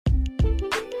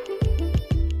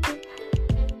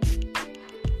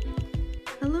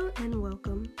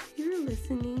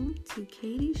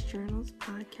Journals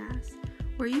podcast,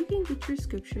 where you can get your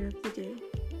scripture of the day.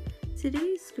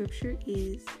 Today's scripture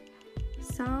is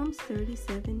Psalms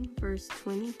 37, verse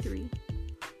 23.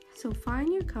 So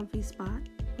find your comfy spot,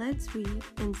 let's read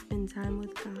and spend time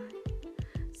with God.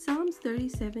 Psalms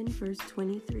 37, verse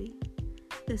 23.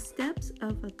 The steps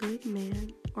of a good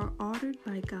man are ordered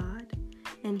by God,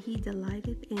 and he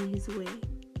delighteth in his way.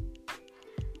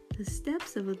 The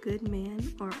steps of a good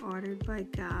man are ordered by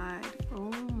God.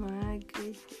 Oh my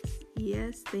goodness.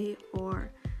 Yes, they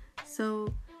are.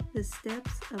 So, the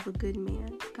steps of a good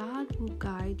man, God will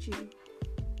guide you.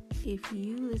 If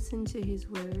you listen to his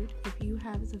word, if you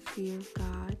have the fear of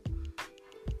God,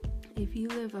 if you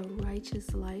live a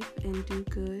righteous life and do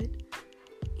good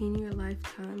in your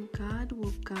lifetime, God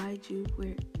will guide you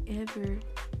wherever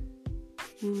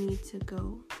you need to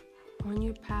go. On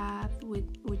your path, with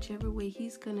whichever way,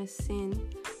 he's going to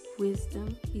send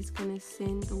wisdom. He's going to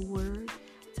send the word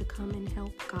to come and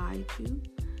help guide you.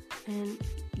 And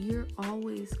you're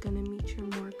always going to meet your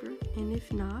marker. And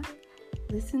if not,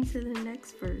 listen to the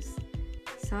next verse.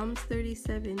 Psalms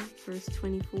 37, verse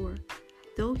 24.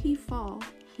 Though he fall,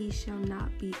 he shall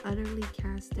not be utterly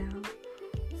cast down,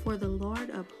 for the Lord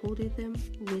upholdeth him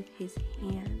with his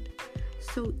hand.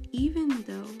 So even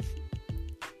though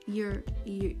you're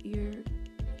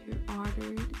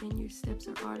ordered and your steps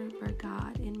are ordered by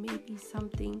God, and maybe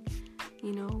something,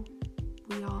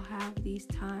 we all have these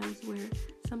times where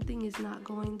something is not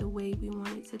going the way we want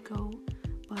it to go,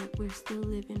 but we're still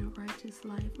living a righteous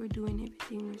life. We're doing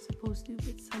everything we're supposed to,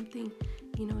 but something,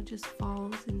 just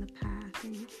falls in the path,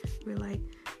 and we're like,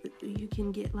 you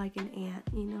can get like an ant,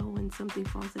 when something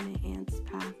falls in an ant's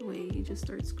pathway, you just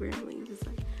start scrambling. You just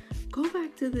like, go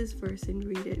back to this verse and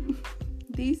read it.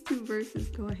 These two verses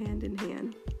go hand in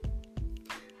hand.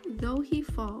 Though he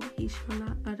fall, he shall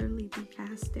not utterly be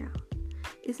cast down.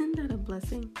 Isn't that a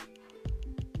blessing?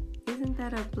 Isn't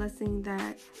that a blessing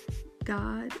that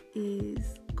God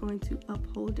is going to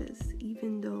uphold us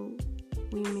even though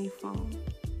we may fall?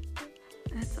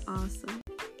 That's awesome.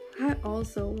 I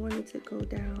also wanted to go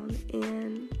down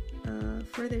and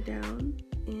further down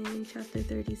in chapter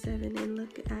 37 and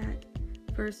look at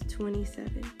verse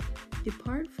 27.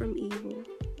 Depart from evil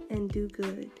and do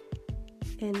good,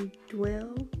 and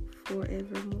dwell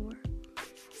forevermore.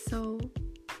 So,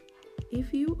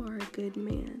 if you are a good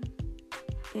man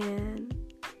and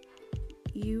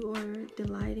you are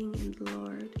delighting in the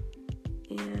Lord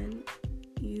and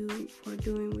you are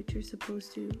doing what you're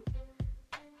supposed to,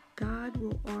 God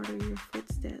will order your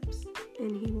footsteps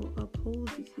and he will uphold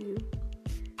you.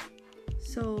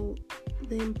 So,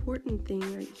 the important thing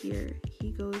right here,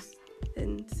 he goes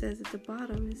and says at the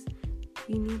bottom, is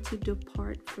you need to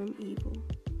depart from evil.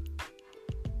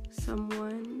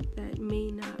 Someone that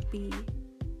may not be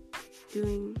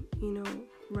doing,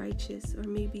 righteous, or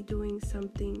maybe doing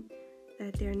something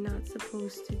that they're not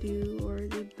supposed to do, or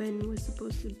was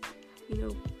supposed to,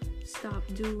 stop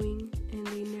doing, and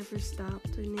they never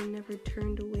stopped, and they never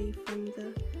turned away from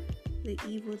the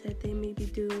evil that they may be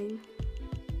doing.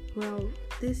 Well,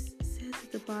 this says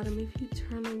at the bottom, if you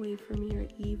turn away from your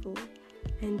evil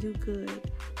and do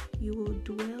good, you will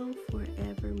dwell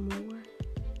forevermore.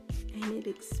 And it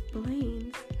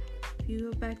explains, if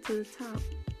you go back to the top,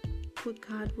 what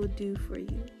God will do for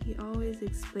you. He always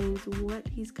explains what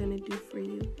he's going to do for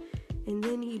you. And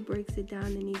then he breaks it down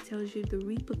and he tells you the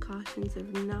repercussions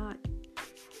of not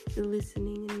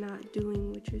listening and not doing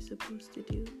what you're supposed to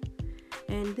do.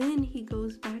 And then he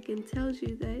goes back and tells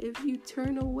you that if you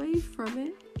turn away from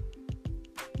it,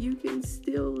 you can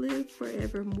still live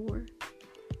forevermore.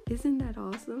 Isn't that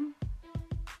awesome?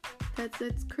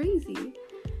 That's crazy.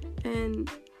 And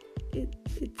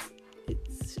it's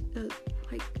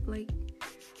like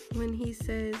when he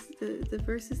says the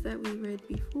verses that we read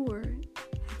before, it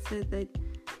said that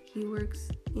he works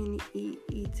and he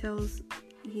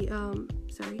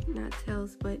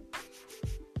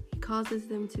causes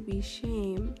them to be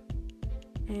shamed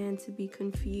and to be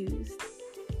confused.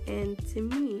 And to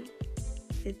me,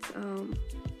 it's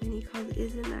when he calls it,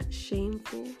 isn't that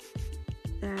shameful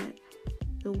that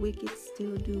the wicked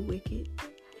still do wicked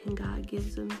and God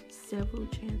gives them several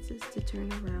chances to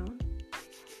turn around?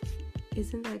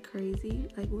 Isn't that crazy?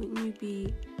 Like, wouldn't you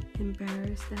be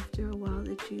embarrassed after a while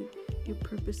that you're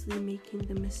purposely making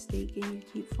the mistake and you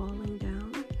keep falling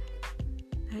down?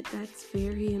 That's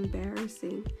very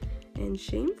embarrassing and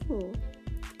shameful.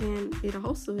 And it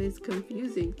also is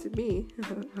confusing to me.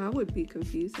 I would be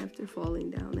confused after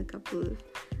falling down a couple of,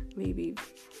 maybe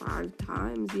 5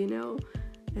 times,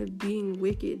 and being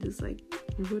wicked is like,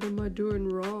 what am I doing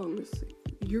wrong? It's like,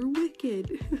 you're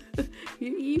wicked.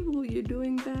 You're evil. You're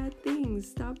doing bad things.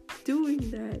 Stop doing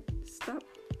that. Stop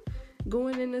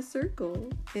going in a circle.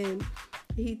 And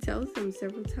he tells him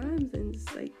several times, and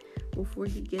it's like before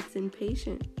he gets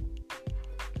impatient.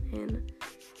 And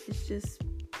it's just,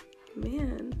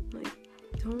 man, like,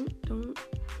 don't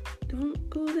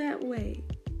go that way.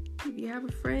 If you have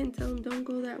a friend, tell him don't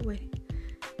go that way.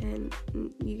 And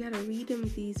you gotta read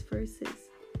him these verses.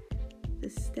 The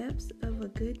steps of a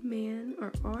good man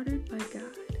are ordered by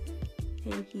God,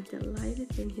 and he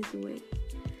delighteth in his way.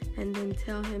 And then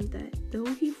tell him that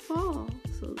though he fall,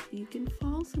 so you can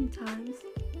fall sometimes,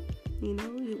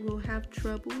 you will have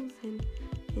troubles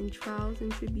and trials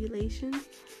and tribulations,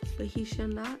 but he shall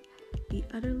not be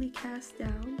utterly cast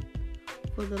down,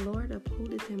 for the Lord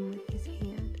upholdeth him with his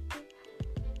hand.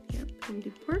 Yep, and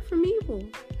depart from evil,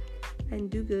 and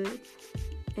do good,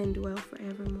 and dwell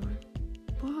forevermore.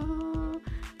 Wow,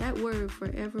 that word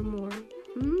forevermore.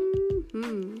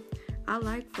 I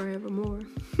like forevermore.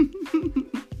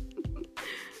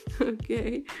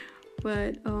 Okay,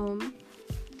 but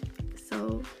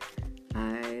so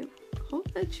I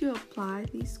hope that you apply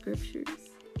these scriptures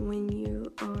when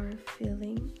you are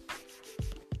feeling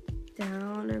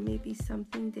down, or maybe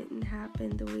something didn't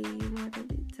happen the way you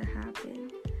wanted it to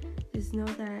happen. Just know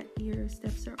that your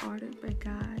steps are ordered by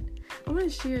God. I want to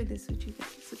share this with you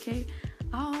guys, okay?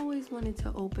 I always wanted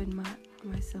to open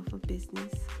myself a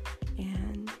business,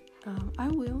 and I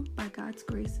will, by God's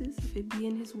graces. If it be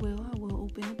in His will, I will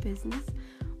open a business.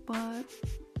 But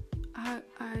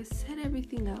I set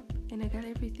everything up, and I got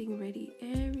everything ready.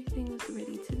 Everything was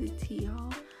ready to the T.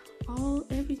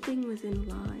 Everything was in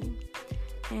line,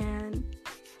 and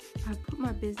I put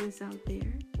my business out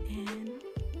there, and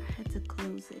I had to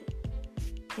close it.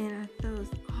 And I felt,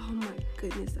 oh my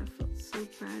goodness, I felt so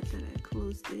bad that I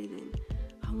closed it, and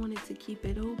I wanted to keep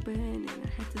it open, and I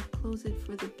had to close it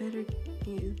for the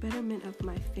betterment of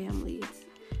my family.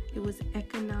 It was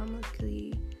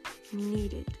economically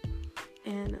needed,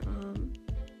 and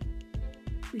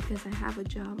because I have a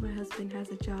job, my husband has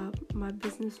a job, my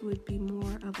business would be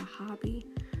more of a hobby,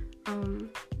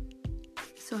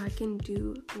 so I can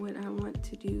do what I want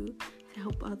to do to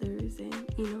help others,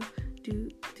 and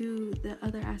do the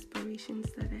other aspirations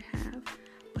that I have.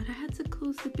 But I had to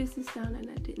close the business down, and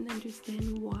I didn't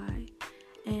understand why.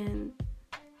 And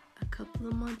a couple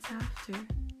of months after,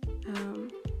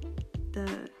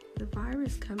 the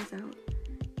virus comes out,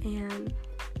 and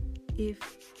if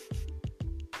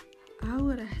I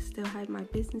would have still had my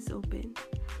business open,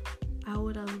 I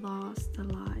would have lost a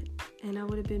lot, and I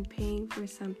would have been paying for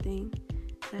something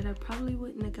that I probably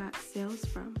wouldn't have got sales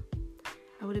from.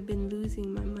 I would have been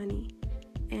losing my money.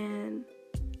 And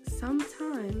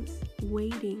sometimes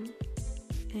waiting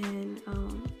and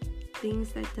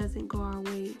things that doesn't go our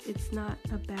way, it's not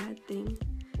a bad thing.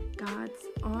 God's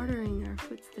ordering our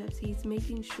footsteps. He's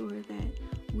making sure that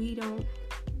we don't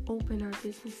open our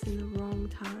business in the wrong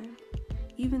time.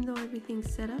 Even though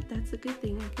everything's set up, that's a good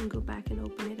thing. I can go back and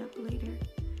open it up later.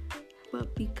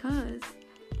 But because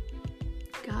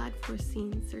God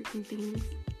foreseen certain things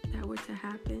that were to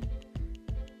happen,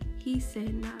 He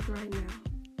said not right now.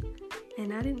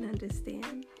 And I didn't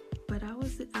understand, but I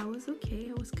was okay.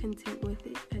 I was content with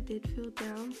it. I did feel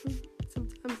down.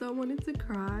 Sometimes I wanted to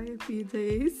cry a few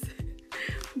days,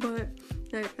 but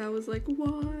I was like,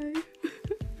 why?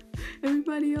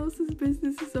 Everybody else's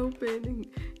business is open, and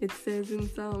it says in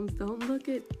Psalms, don't look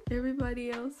at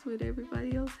everybody else, what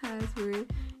everybody else has.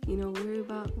 Worry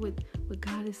about what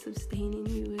God is sustaining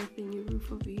you with, and your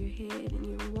roof over your head, and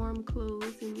your warm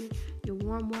clothes, and your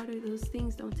warm water. Those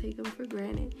things, don't take them for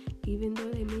granted. Even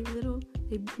though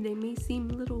they may seem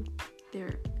little,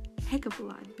 they're a heck of a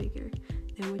lot bigger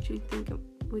than what you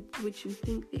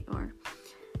think they are.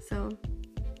 So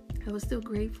I was still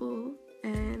grateful,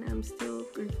 and I'm still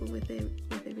grateful with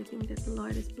everything that the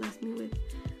Lord has blessed me with.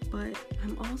 But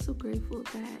I'm also grateful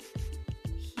that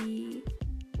He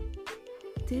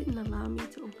didn't allow me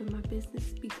to open my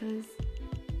business, because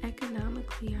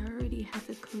economically I already had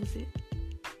to close it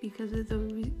because of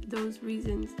those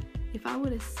reasons. If I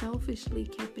would have selfishly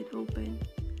kept it open,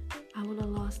 I would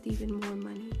have lost even more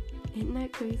money. Isn't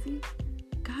that crazy?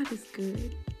 God is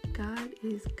good. God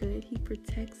is good. He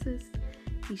protects us.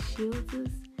 He shields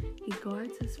us. He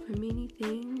guards us from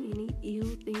anything, any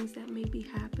ill things that may be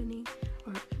happening,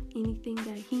 or anything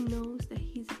that He knows that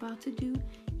He's about to do.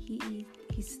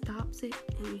 He stops it,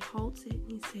 and He halts it,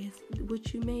 and He says,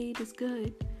 what you made is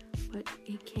good, but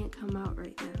it can't come out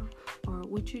right now. Or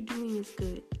what you're doing is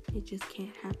good, it just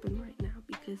can't happen right now,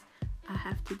 because I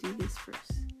have to do this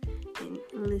first. And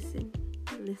listen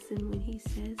when He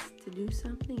says to do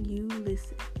something, you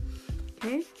listen.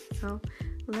 Okay, so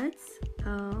let's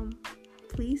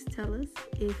please tell us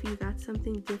if you got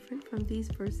something different from these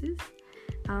verses.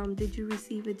 Did you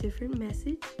receive a different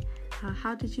message?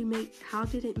 How did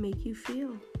it make you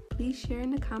feel? Please share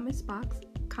in the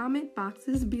comment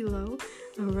boxes below.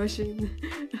 I'm rushing.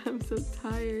 I'm so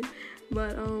tired,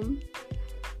 but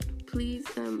please,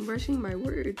 rushing my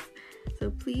words.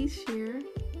 So please share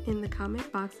in the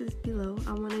comment boxes below.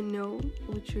 I want to know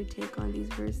what's your take on these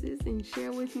verses, and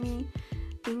share with me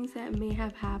things that may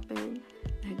have happened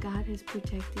that God has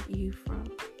protected you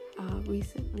from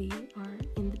recently or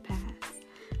in the past.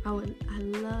 I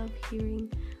love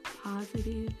hearing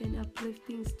positive and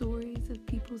uplifting stories of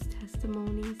people's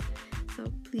testimonies. So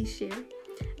please share.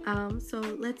 So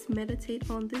let's meditate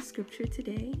on this scripture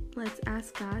today. Let's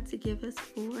ask God to give us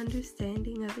full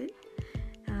understanding of it,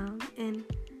 and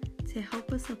to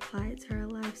help us apply it to our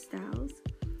lifestyles.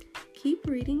 Keep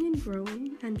reading and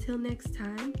growing. Until next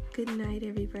time, good night,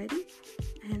 everybody,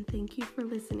 and thank you for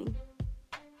listening.